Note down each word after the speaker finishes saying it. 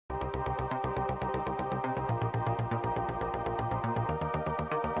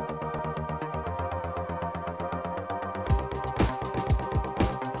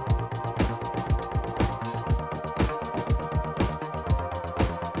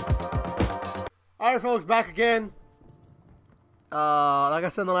Alright, folks, back again. Like I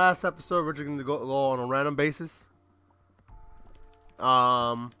said in the last episode, we're just going to go on a random basis. So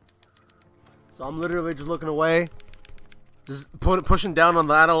I'm literally just looking away. Just pushing down on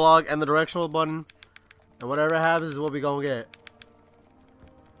the analog and the directional button. And whatever happens is what we gonna get.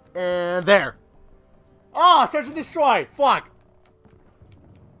 And there. Oh, search and destroy. Fuck.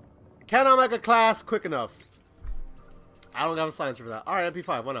 Cannot make a class quick enough. I don't have a silencer for that. Alright,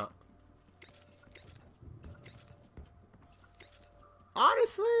 MP5, why not?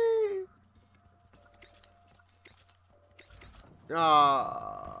 Honestly.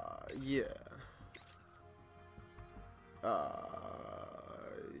 Yeah.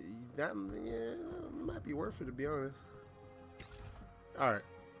 That might be worth it, to be honest. Alright.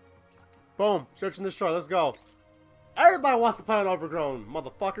 Boom. Search and destroy. Let's go. Everybody wants to play on Overgrown,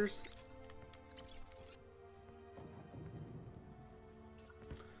 motherfuckers.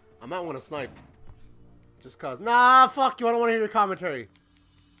 I might want to snipe. Just cause. Nah, fuck you. I don't want to hear your commentary.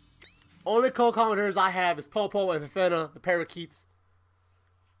 Only co-commentators I have is Popo and Fafena, the parakeets.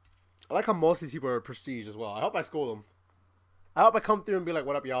 I like how most of these people are prestige as well. I hope I school them. I hope I come through and be like,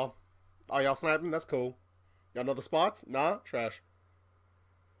 what up, y'all? Oh, y'all sniping? That's cool. Y'all know the spots? Nah? Trash.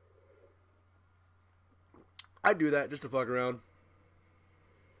 I do that just to fuck around.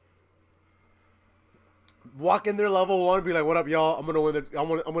 Walk in there level 1 and be like, what up, y'all? I'm gonna win this. I'm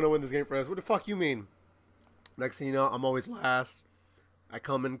gonna win this game for us. What the fuck you mean? Next thing you know, I'm always last. I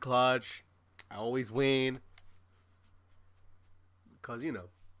come in clutch. I always win. Cause you know.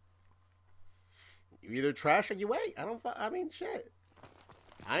 You either trash or you wait. I mean, shit.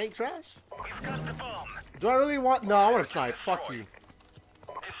 I ain't trash. We've got the bomb. Do I really want? No, I want to snipe. Fuck you.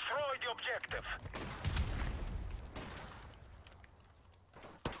 Destroy the objective.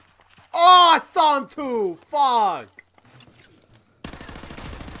 Oh, I saw him too. Fuck.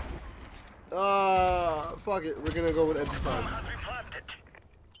 Fuck it. We're gonna go with MP5.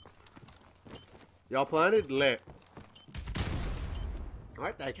 Y'all planted? Lit.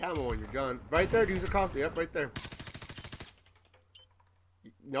 Alright, that camo on your gun. Right there, use across. Yep, right there.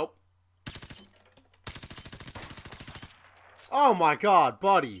 Nope. Oh my god,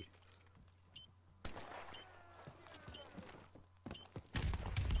 buddy.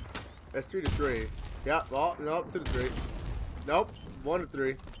 That's 3 to 3. Yeah, well, nope, 2 to 3. Nope, 1 to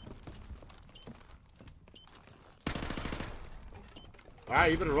 3.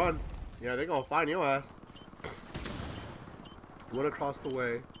 Alright, you better run. Yeah, they're gonna find your ass. One across the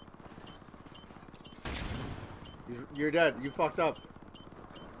way. You're dead. You fucked up.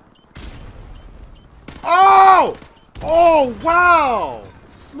 Oh! Oh, wow!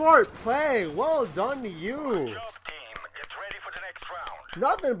 Smart play. Well done to you. Good job, team. Get ready for the next round.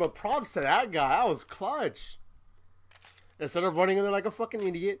 Nothing but props to that guy. That was clutch. Instead of running in there like a fucking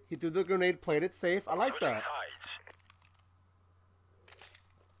idiot, he threw the grenade, played it safe. I like that.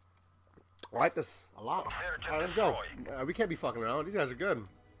 I like this a lot. Alright, let's go. We can't be fucking around. These guys are good.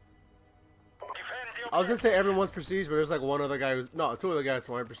 I was gonna say everyone's prestige, but there's like one other guy who's... No, 2 other guys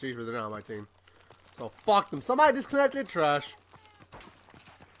who aren't prestige, but they're not on my team. So, fuck them. Somebody disconnected. Trash.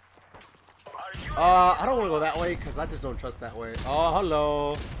 I don't want to go that way, because I just don't trust that way. Oh,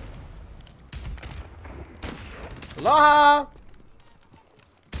 hello. Aloha!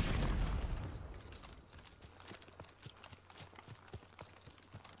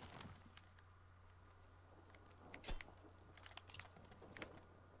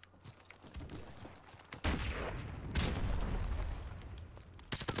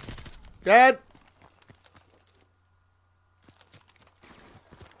 Dead.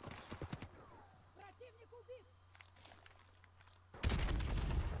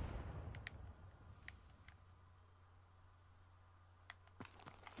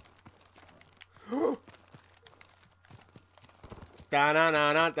 Da na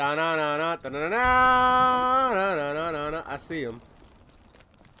na na da na na na da na na na na. I see him.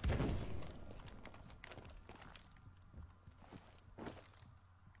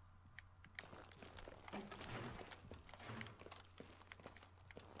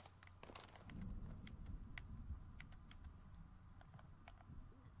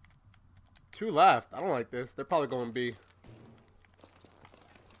 Two left. I don't like this. They're probably going B.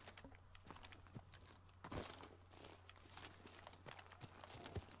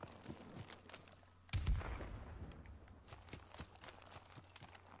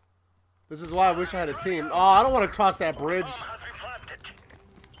 This is why I wish I had a team. Oh, I don't want to cross that bridge.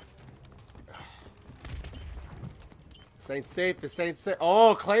 This ain't safe. This ain't safe.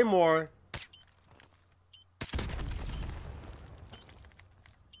 Oh, Claymore.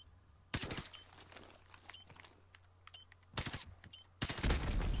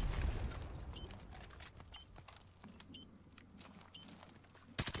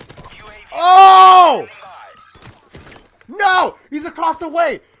 He's across the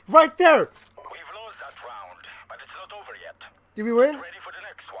way! Right there! We've lost that round, but it's not over yet. Did we win? Ready for the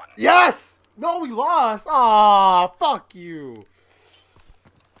next one. Yes! No, we lost! Aw, fuck you.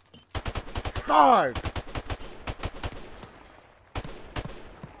 God!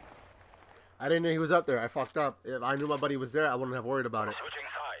 I didn't know he was up there. I fucked up. If I knew my buddy was there, I wouldn't have worried about it. Switching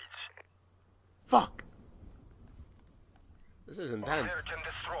sides. Fuck! This is intense. American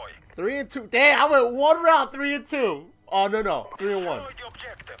destroy. 3 and 2. Damn, I went 1 round 3 and 2. Oh, no. 3 and 1. Destroy the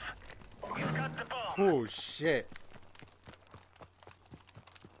objective. We've got the bomb. Oh, shit.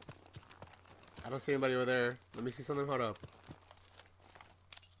 I don't see anybody over there. Let me see something. Hold up.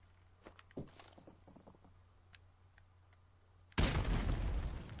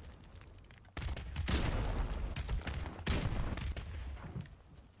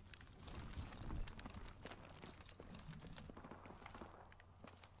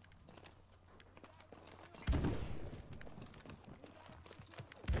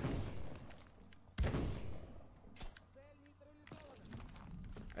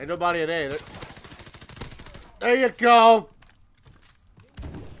 Ain't nobody in A. There you go.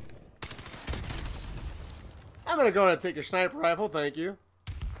 I'm gonna go ahead and take your sniper rifle, thank you.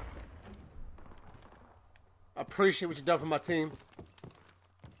 I appreciate what you've done for my team.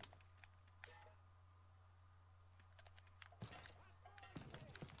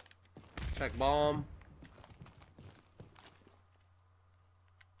 Check bomb.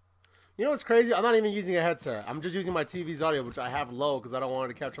 You know what's crazy? I'm not even using a headset. I'm just using my TV's audio, which I have low because I don't want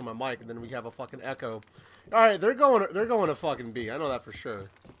it to capture my mic, and then we have a fucking echo. All right, they're going to fucking B. I know that for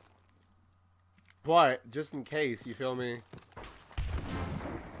sure. But just in case, you feel me?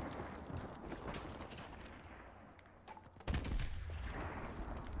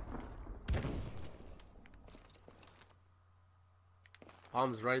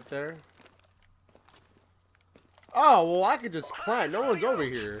 Bomb's right there. Oh, well, I could just plant. No one's over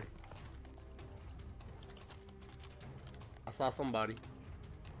here. I saw somebody.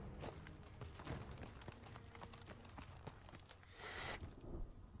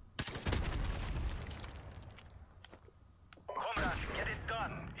 Comrade, get it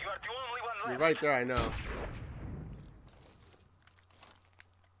done. You are the only one left. You're right there, I know.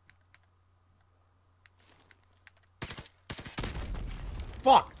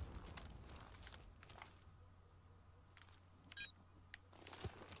 Fuck!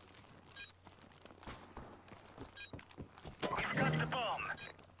 We've got the bomb.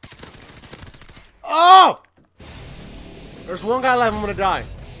 Oh! There's one guy left. I'm gonna die.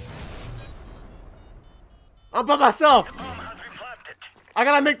 I'm by myself. The bomb has been planted. I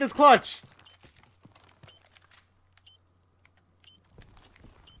gotta make this clutch.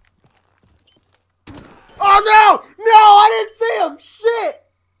 Oh no! No, I didn't see him. Shit!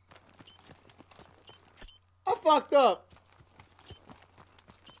 I fucked up.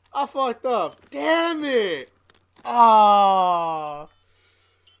 I fucked up. Damn it! Ah.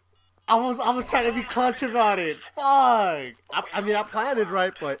 I was trying to be clutch about it. Fuck. I mean, I planned it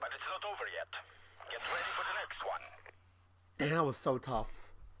right, but But it's not over yet. Get ready for the next one. damn, that was so tough.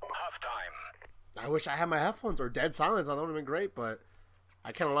 Half time. I wish I had my headphones or dead silence. That would have been great, but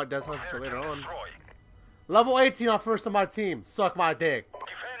I can't unlock dead silence until later on. Destroy. Level 18 on first on my team. Suck my dick. Defend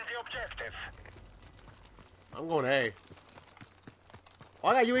the objective. I'm going A. Oh,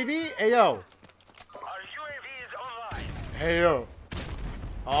 I got UAV? Hey, yo. Our UAV is online. Hey, yo.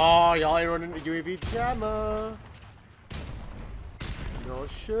 Oh, y'all ain't running the UAV jammer. No,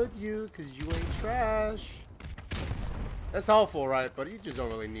 should you? Because you ain't trash. That's helpful, right? But you just don't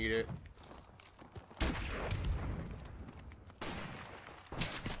really need it.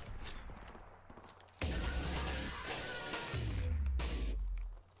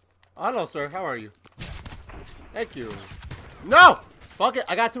 Hello, sir. How are you? Thank you. No! Fuck it.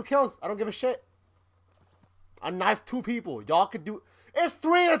 I got 2 kills. I don't give a shit. I knifed 2 people. Y'all could do... It's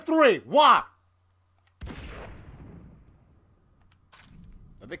 3 and 3. Why?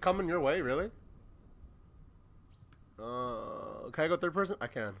 Are they coming your way? Really? Can I go third person? I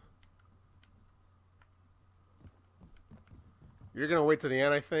can. You're gonna wait till the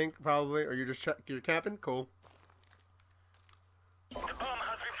end, I think, probably. Or you're just you're camping? Cool. The bomb has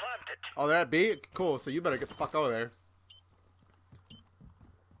been planted. Oh, they're at B? Cool, so you better get the fuck over there.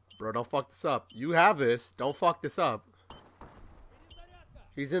 Bro, don't fuck this up. You have this. Don't fuck this up.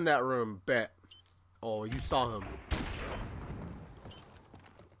 He's in that room. Bet. Oh, you saw him.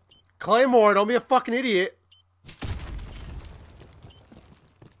 Claymore, don't be a fucking idiot.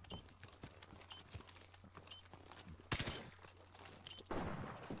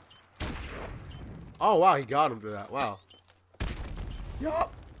 Oh, wow, he got him to that. Wow.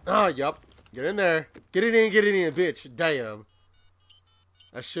 Yup. Ah, yup. Get in there. Get it in, bitch. Damn.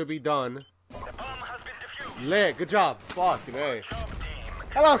 That should be done. The bomb has been defused. Lit. Good job. Fucking hey. Job, team.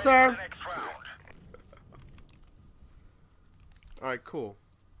 Hello, Ready sir. for the next round. Alright, cool.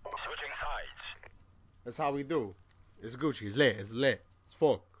 Switching sides. That's how we do. It's Gucci. It's lit. It's lit. It's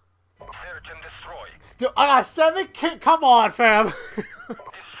full. Search and destroy. Still, I got 7 kills. Come on, fam. Destroy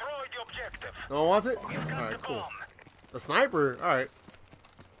the objective. No one wants it? We've got Alright, the cool. bomb. The sniper? Alright.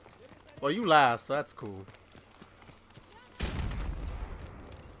 Well, you last, so that's cool.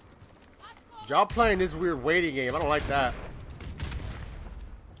 Y'all playing this weird waiting game. I don't like that.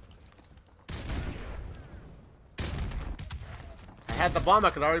 I had the bomb.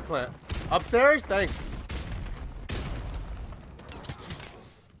 I could already plant. Upstairs? Thanks.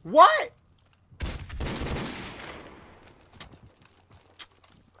 What?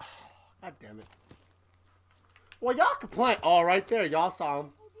 God damn it. Well, y'all can plant. Oh, right there. Y'all saw him.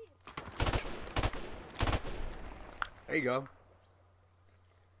 There you go.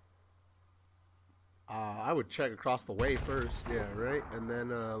 I would check across the way first. Yeah, right? And then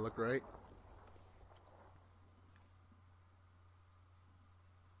look right.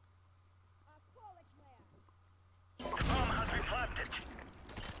 The bomb has been planted.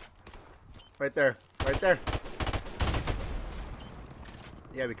 Right there. Right there.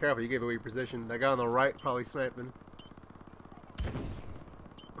 Yeah, be careful. You gave away your position. That guy on the right probably sniping.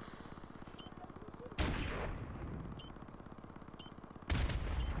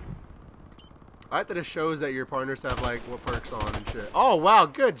 I like that it shows that your partners have, like, what perks on and shit. Oh, wow.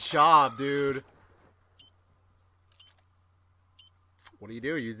 Good job, dude. What do?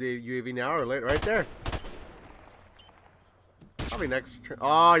 Use the UAV now or later? Right there. Probably next.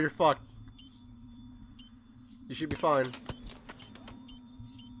 Oh, you're fucked. You should be fine.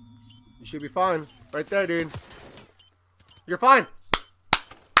 You should be fine. Right there, dude. You're fine.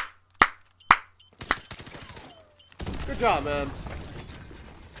 Good job, man.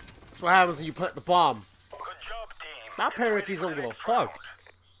 That's what happens when you plant the bomb. Good job, team. My parakeets don't give a fuck.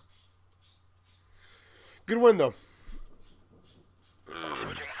 Good win, though.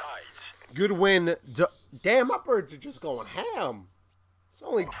 Switching sides. Good win. Damn, my birds are just going ham. It's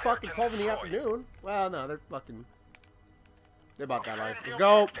only fucking 12 in the afternoon. Well, no, they're fucking... They're about that life. Let's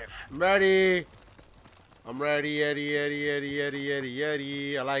go. I'm ready. I'm ready. Yeti.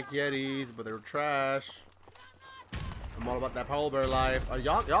 I like Yetis, but they're trash. I'm all about that polar bear life.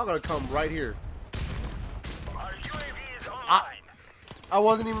 Y'all gonna come right here. Our UAV is online. I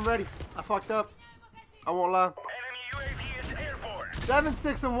wasn't even ready. I fucked up. I won't lie. Enemy UAV is airborne. 7,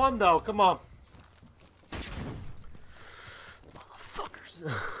 6, and 1 though. Come on. Fuckers.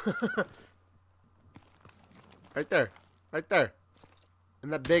 Right there. Right there.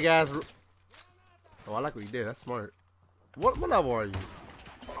 And that big ass. Oh, I like what you did. That's smart. What level are you?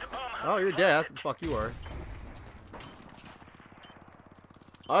 Oh, you're dead. That's what the fuck you are.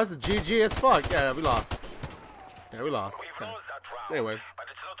 Oh, that's a GG as fuck. Yeah, we lost. Yeah, we lost. We've Okay. lost that round, Anyway. but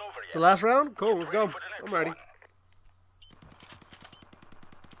it's not over yet. So last round? Cool, let's go. Ready for the next I'm ready. one.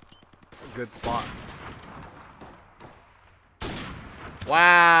 It's a good spot.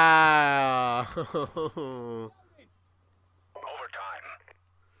 Wow. Overtime.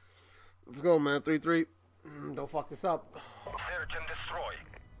 Let's go, man. 3-3. Don't fuck this up. Search and destroy.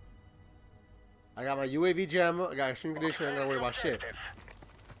 I got my UAV gem. I got extreme condition. I ain't gotta worry about shit.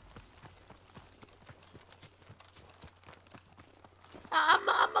 I'm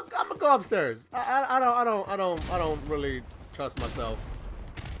gonna go upstairs. I don't really trust myself.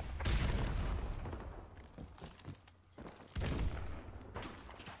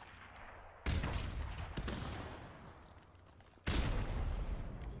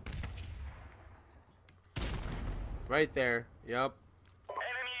 Right there. Yep.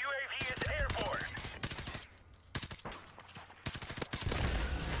 Enemy UAV is airborne.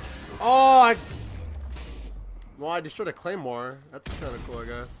 Oh, well, I destroyed a claymore. That's kind of cool, I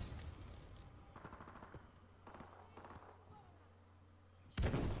guess.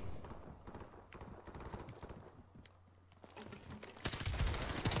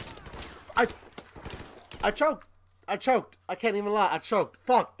 I choked. I choked. I can't even lie. I choked.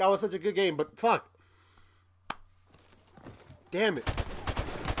 Fuck. That was such a good game, but fuck. Damn it.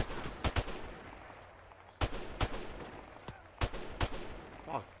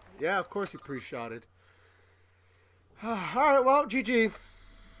 Fuck. Yeah, of course he pre-shotted. Alright, well, GG. We may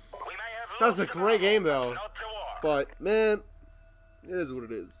have That's a lost the great game, though. not the war. But, man, it is what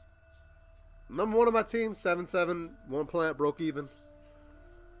it is. Number 1 on my team, 7-7. 1 plant, broke even.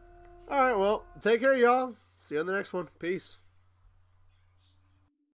 Alright, well, take care, y'all. See you on the next one. Peace.